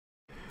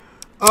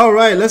All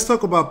right, let's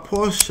talk about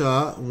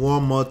Porsha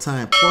one more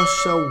time.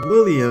 Porsha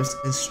Williams,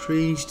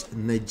 estranged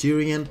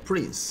Nigerian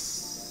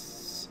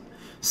prince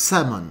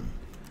Simon,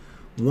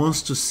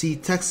 wants to see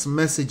text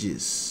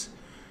messages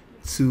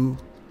to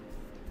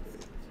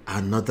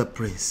another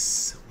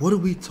prince. What are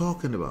we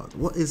talking about?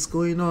 What is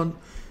going on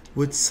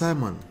with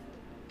Simon?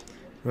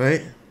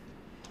 Right?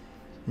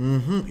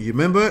 You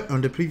remember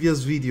on the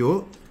previous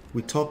video,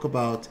 we talked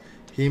about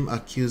him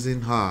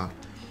accusing her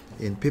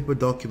in paper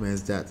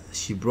documents that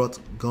she brought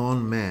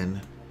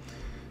gunmen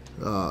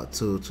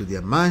to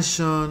their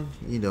mansion,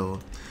 you know.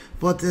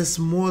 But there's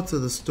more to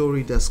the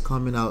story that's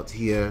coming out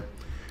here,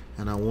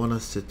 and I want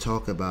us to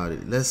talk about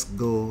it. Let's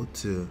go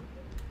to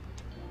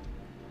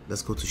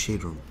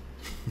Shade Room.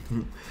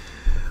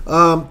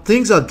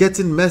 Things are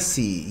getting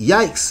messy.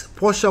 Yikes.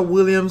 Porsha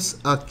Williams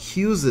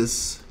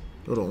accuses,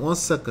 hold on one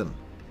second.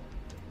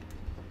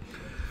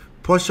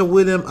 Porsha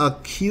Williams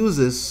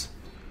accuses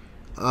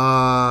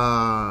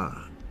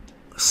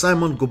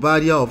Simon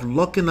Gobadia of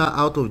locking her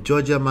out of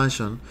Georgia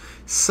mansion.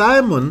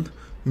 Simon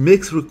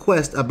makes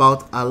requests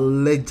about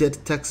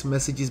alleged text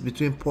messages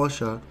between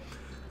Porsha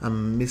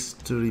and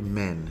mystery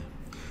men.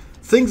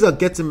 Things are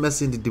getting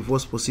messy in the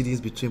divorce proceedings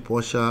between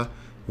Porsha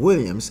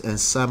Williams and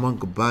Simon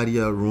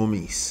Gobadia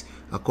roomies.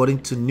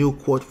 According to new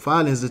court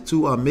filings, the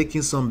two are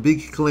making some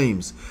big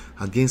claims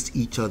against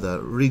each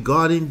other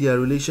regarding their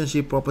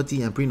relationship,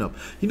 property, and prenup.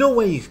 You know,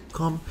 when you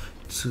come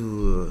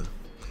to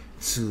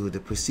the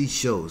prestige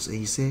shows and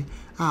you say,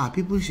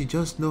 people should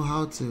just know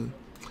how to,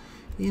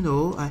 you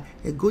know,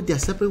 go their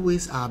separate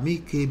ways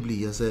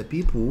amicably. I said,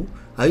 people?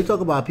 Are you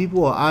talking about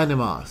people or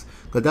animals?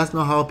 Because that's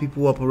not how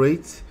people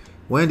operate.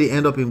 When they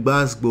end up in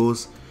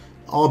basketballs,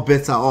 all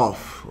better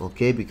off,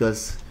 okay?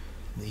 Because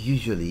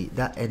usually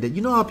that ended.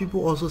 You know how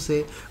people also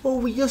say, oh,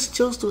 we just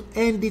chose to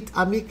end it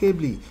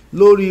amicably.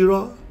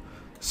 Loriro,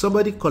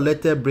 somebody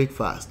collected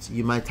breakfast.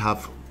 You might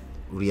have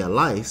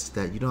realized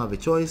that you don't have a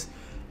choice,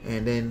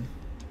 and then,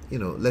 you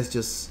know, let's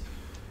just,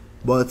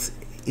 but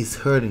it's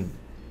hurting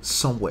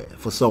somewhere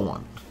for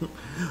someone.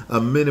 A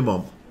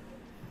minimum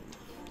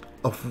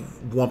of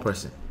one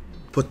person,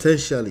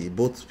 potentially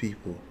both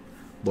people,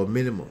 but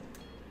minimum.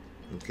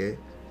 Okay.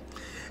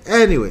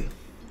 Anyway,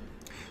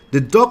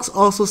 the docs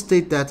also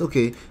state that,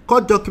 okay,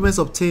 court documents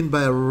obtained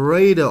by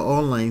Radar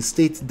Online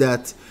state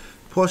that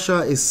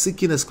Porsha is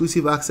seeking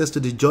exclusive access to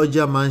the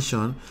Georgia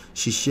mansion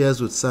she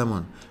shares with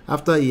Simon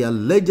after he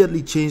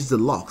allegedly changed the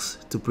locks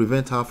to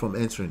prevent her from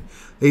entering.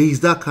 He's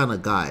that kind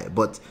of guy,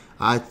 but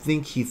I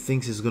think he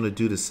thinks he's going to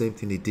do the same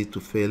thing he did to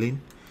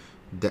Failing.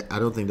 I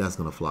don't think that's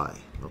going to fly,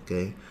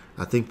 okay?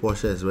 I think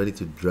Porsha is ready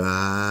to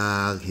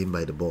drag him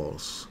by the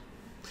balls.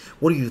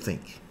 What do you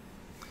think?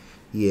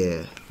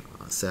 Yeah,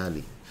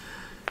 sadly,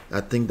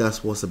 I think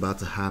that's what's about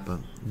to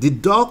happen. The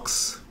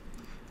documents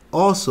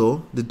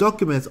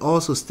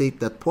also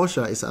state that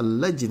Porsha is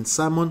alleging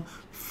Simon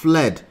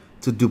fled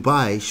to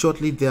Dubai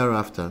shortly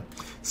thereafter,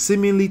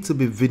 seemingly to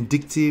be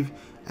vindictive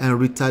and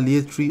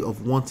retaliatory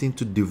of wanting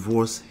to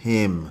divorce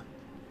him.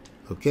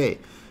 Okay,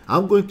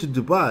 I'm going to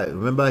Dubai.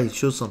 Remember, he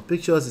showed some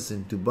pictures. It's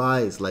in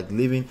Dubai. It's like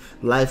living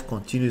life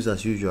continues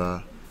as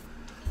usual.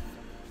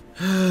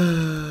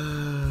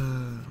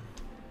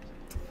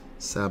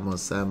 Simon.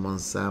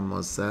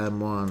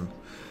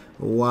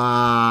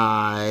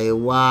 Why?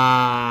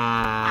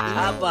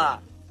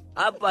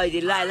 Abba,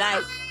 you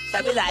lie.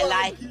 Sabi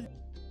lie.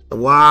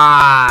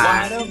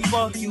 Why? Why the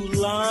fuck you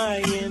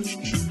lying?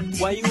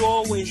 Why you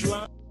always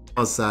lying?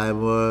 Oh,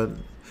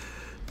 Simon,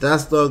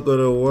 that's not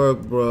gonna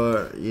work,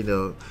 bro. You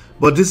know,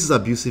 but this is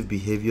abusive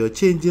behavior,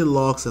 changing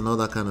locks and all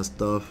that kind of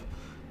stuff.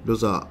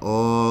 Those are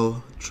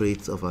all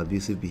traits of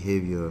abusive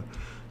behavior.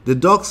 The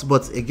docs,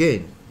 but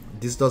again,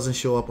 this doesn't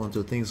show up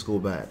until things go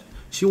bad.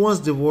 She wants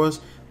divorce,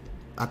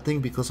 I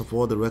think, because of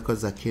all the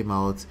records that came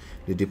out,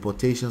 the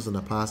deportations in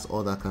the past,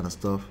 all that kind of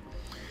stuff,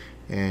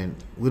 and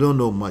we don't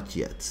know much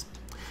yet.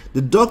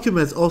 The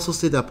documents also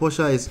say that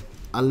Porsha is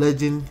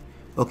alleging.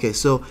 Okay,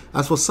 so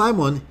as for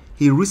Simon,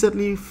 he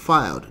recently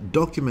filed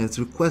documents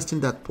requesting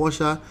that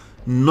Porsha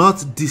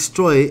not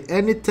destroy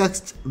any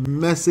text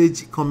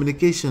message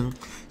communication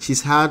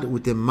she's had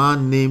with a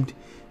man named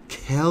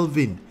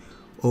Kelvin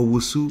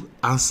Owusu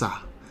Ansah.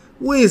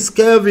 Who is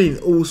Kelvin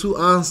Owusu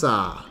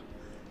Ansah?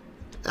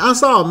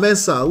 Ansah or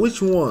Mensah?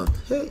 Which one?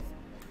 Hey,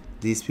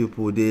 these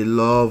people, they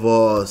love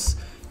us.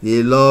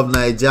 They love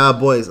Niger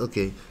boys.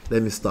 Okay,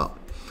 let me stop.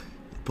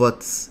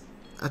 But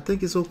I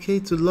think it's okay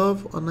to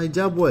love a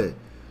Niger boy.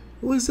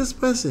 Who is this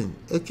person?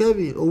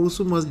 Kelvin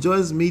Owusu must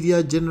join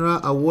Media General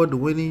Award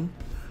winning.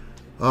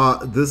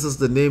 This is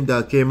the name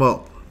that came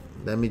up.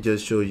 Let me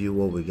just show you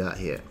what we got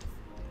here.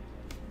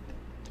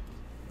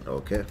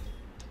 Okay.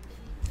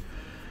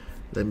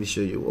 Let me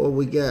show you what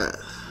we got.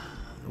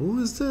 Who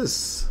is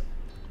this?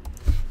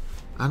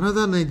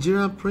 Another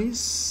Nigerian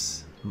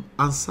prince?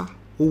 Ansah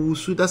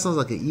Owusu. That sounds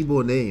like an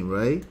Igbo name,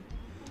 right?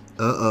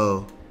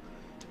 Uh-oh.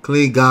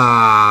 Clean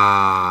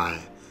guy.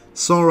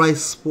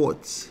 Sunrise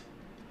Sports.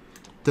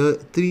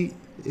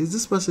 Is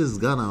this person is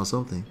Ghana or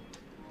something?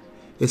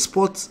 A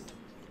sports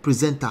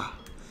presenter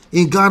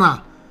in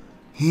Ghana.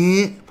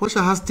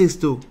 Porsha has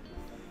taste though.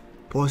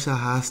 Porsha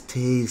has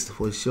taste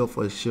for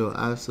sure,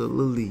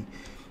 absolutely.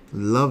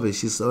 Love it.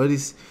 She's already.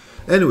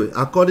 Anyway,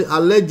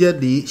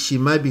 allegedly, she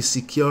might be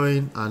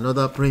securing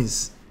another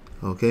prince.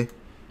 Okay.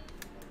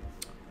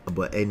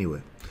 But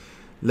anyway,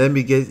 let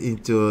me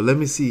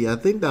see. I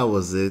think that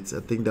was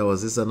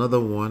it. Another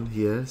one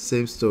here.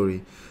 Same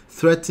story.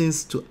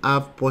 Threatens to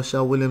have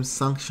Porsha Williams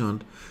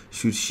sanctioned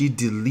should she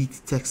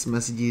delete text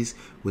messages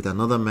with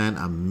another man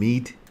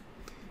amid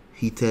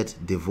heated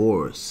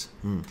divorce.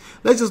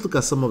 Let's just look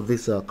at some of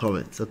these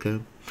comments. Okay,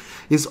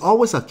 he's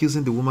always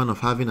accusing the woman of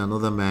having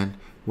another man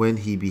when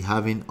he be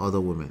having other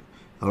women.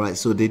 All right,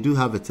 so they do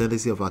have a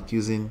tendency of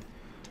accusing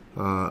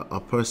a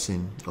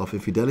person of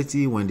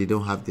infidelity when they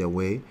don't have their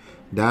way.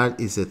 That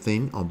is a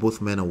thing on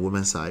both men and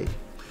women's side.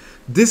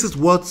 This is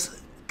what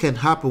can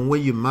happen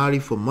when you marry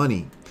for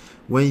money,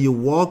 when you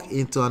walk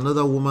into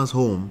another woman's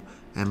home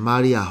and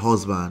marry her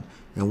husband,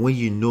 and when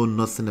you know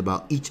nothing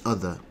about each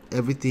other.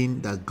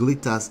 Everything that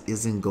glitters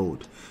isn't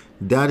gold.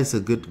 That is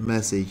a good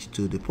message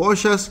to the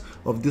Porshas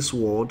of this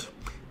world.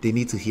 They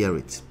need to hear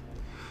it.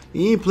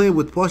 You ain't playing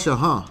with Porsha,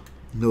 huh?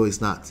 No, it's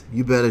not.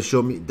 You better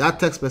show me that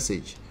text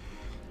message.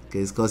 Okay,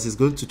 it's because he's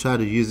going to try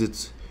to use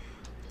it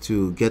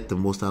to get the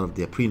most out of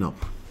their prenup.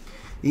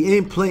 He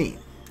ain't playing.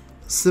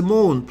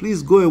 Simone,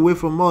 please go away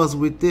from us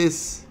with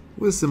this.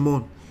 Where's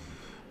Simone?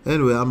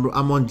 Anyway,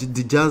 I'm on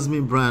the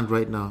Jasmine brand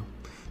right now.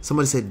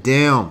 Somebody said,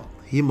 damn,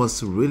 he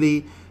must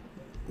really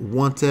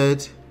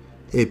wanted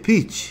a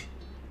peach.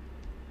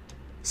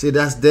 Say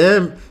that's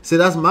them. Say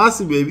that's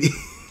Marcy, baby.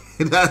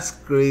 That's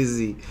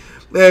crazy.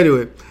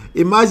 Anyway,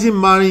 imagine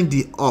marrying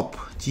the up.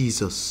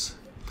 Jesus.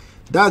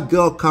 That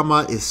girl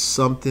karma is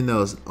something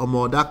else.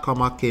 That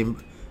karma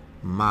came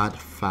mad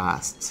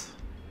fast.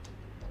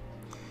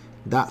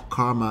 That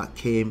karma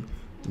came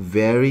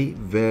very,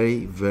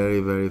 very, very,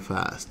 very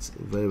fast.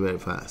 Very, very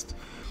fast.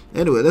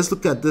 Anyway, let's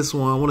look at this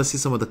one. I want to see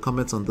some of the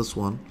comments on this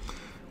one.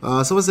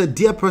 Someone said,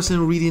 dear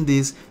person reading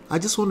this, I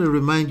just want to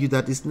remind you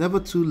that it's never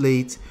too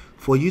late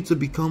for you to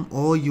become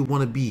all you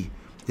want to be.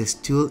 There's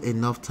still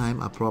enough time,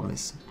 I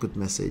promise. Good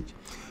message.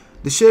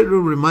 The Shade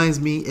Room reminds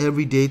me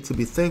every day to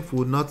be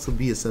thankful not to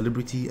be a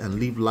celebrity and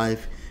live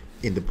life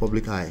in the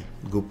public eye.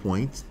 Good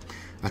point.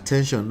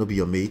 Attention, no be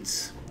your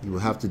mates. You will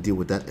have to deal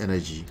with that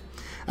energy.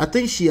 I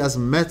think she has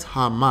met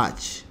her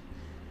match.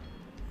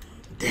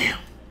 Damn.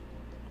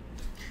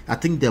 I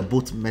think they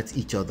both met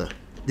each other.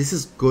 This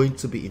is going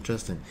to be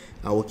interesting.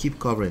 I will keep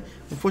covering.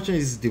 Unfortunately,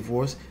 this is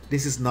divorce.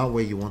 This is not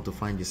where you want to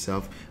find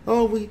yourself.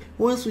 Oh,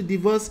 once we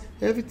divorce,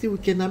 everything we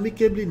can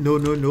amicably. No.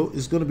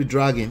 It's going to be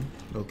dragging.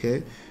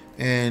 Okay.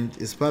 And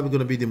it's probably going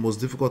to be the most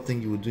difficult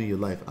thing you will do in your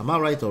life. Am I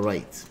right or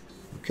right?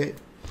 Okay.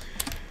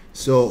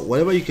 So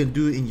whatever you can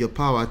do in your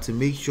power to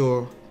make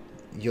sure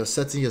you're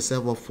setting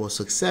yourself up for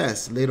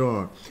success later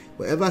on.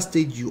 Whatever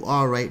stage you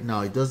are right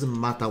now, it doesn't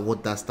matter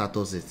what that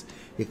status is.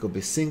 It could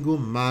be single,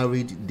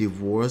 married,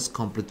 divorced,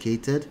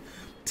 complicated.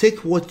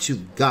 Take what you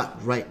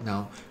got right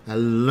now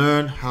and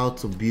learn how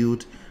to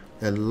build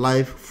a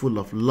life full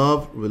of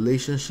love,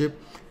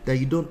 relationship that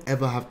you don't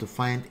ever have to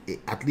find,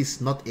 at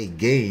least not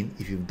again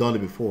if you've done it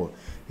before,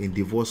 in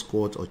divorce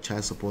court or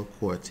child support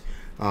court.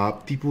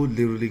 People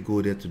literally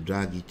go there to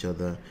drag each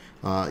other.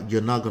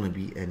 You're not going to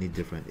be any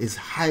different. It's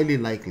highly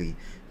likely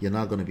you're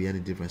not going to be any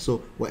different.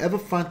 So whatever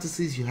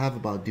fantasies you have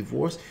about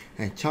divorce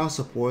and child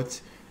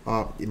support,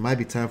 it might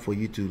be time for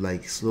you to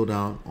like slow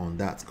down on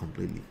that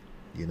completely,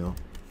 you know.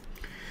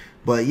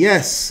 But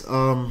yes,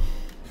 let's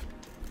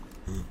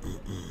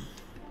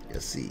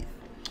see.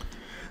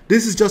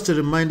 This is just a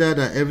reminder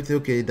that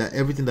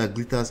everything that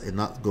glitters is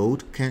not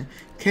gold. Can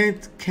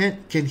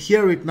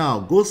hear it now.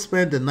 Go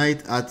spend the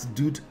night at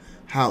dude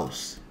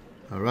house.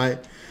 All right.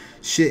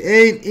 She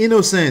ain't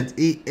innocent.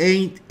 He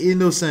ain't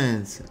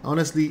innocent.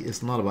 Honestly,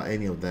 it's not about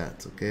any of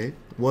that. Okay.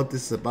 What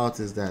this is about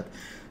is that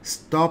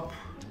stop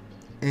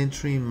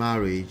entering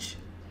marriage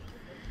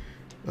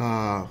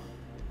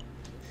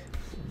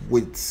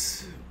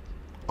with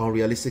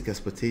unrealistic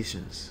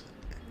expectations,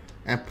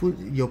 and put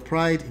your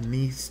pride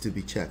needs to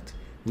be checked.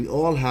 We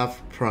all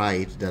have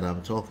pride that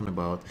I'm talking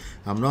about.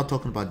 I'm not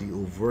talking about the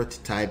overt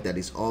type that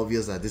is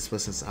obvious that this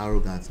person's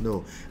arrogant.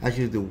 No,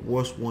 actually the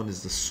worst one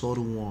is the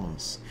subtle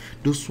ones.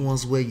 Those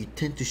ones where you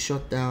tend to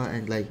shut down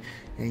and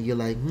you're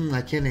like,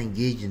 I can't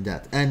engage in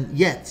that. And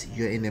yet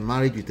you're in a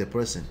marriage with a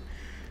person.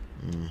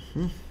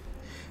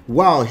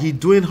 Wow, he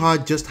doing her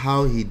just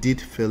how he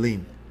did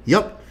Feline.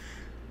 Yep,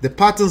 the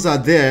patterns are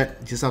there.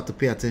 You just have to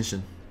pay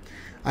attention.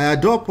 I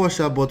adore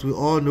Porsha, but we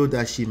all know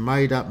that she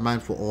married that man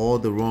for all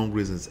the wrong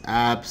reasons.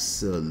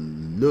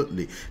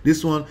 Absolutely.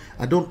 This one,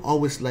 I don't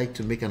always like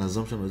to make an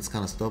assumption on this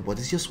kind of stuff, but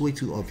it's just way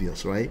too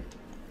obvious, right?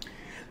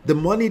 The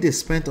money they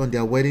spent on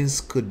their weddings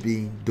could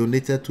be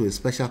donated to a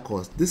special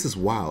cause. This is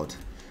wild.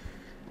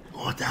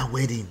 Oh, that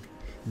wedding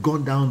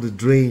gone down the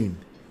drain.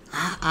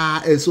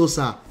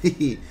 Esosa.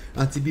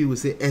 Auntie B will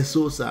say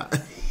Esosa.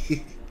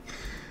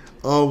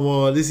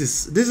 Oh, this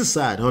is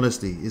sad.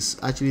 Honestly, it's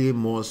actually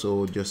more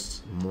so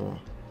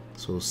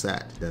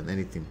sad than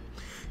anything.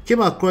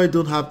 Kim and Croy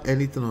don't have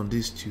anything on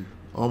these two.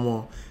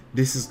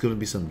 This is going to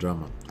be some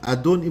drama. I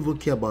don't even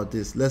care about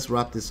this. Let's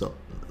wrap this up.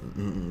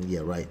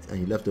 Yeah, right.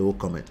 And you left the whole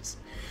comments.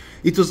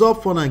 It was all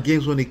fun and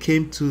games when it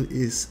came to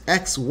his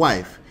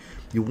ex-wife.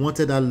 You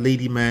wanted that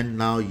lady, man.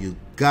 Now you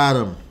got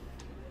him.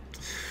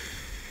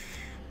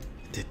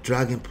 The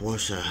dragging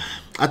Porsha.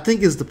 I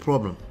think it's the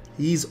problem.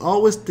 He's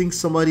always thinks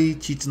somebody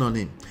cheating on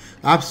him.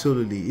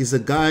 Absolutely. He's a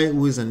guy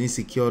who is an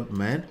insecure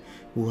man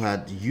who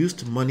had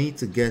used money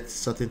to get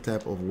certain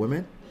type of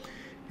women.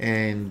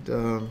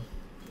 And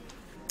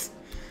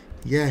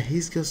yeah,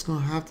 he's just gonna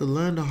have to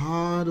learn the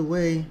hard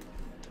way.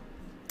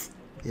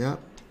 Yep,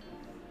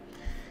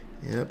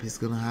 he's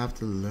gonna have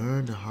to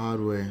learn the hard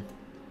way.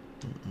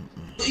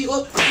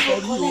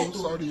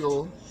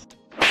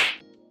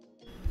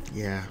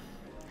 Yeah,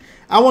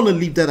 I want to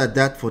leave that at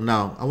that for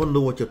now. I want to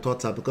know what your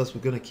thoughts are because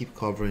we're gonna keep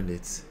covering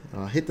it.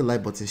 Hit the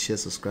like button, share,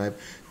 subscribe,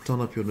 turn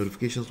up your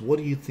notifications. What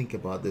do you think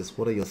about this?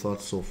 What are your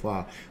thoughts so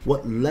far?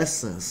 What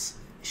lessons?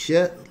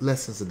 Share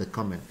lessons in the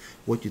comment.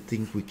 What you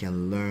think we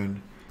can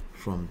learn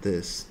from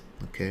this.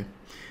 Okay,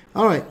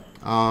 all right.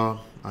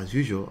 As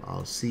usual,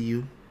 I'll see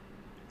you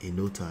in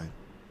no time,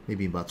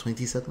 maybe in about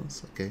 20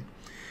 seconds. Okay,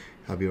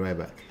 I'll be right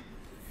back.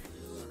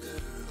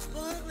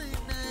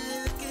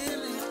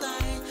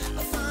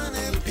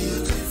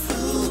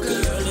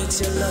 Girl,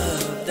 it's your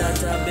love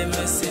that I've been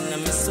missing. I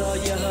miss all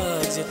your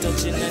hugs, your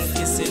touching and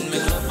kissing. Me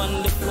love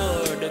on the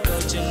floor, the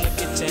couch in the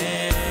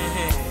kitchen.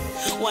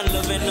 One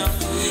love enough,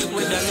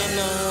 we done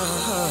enough.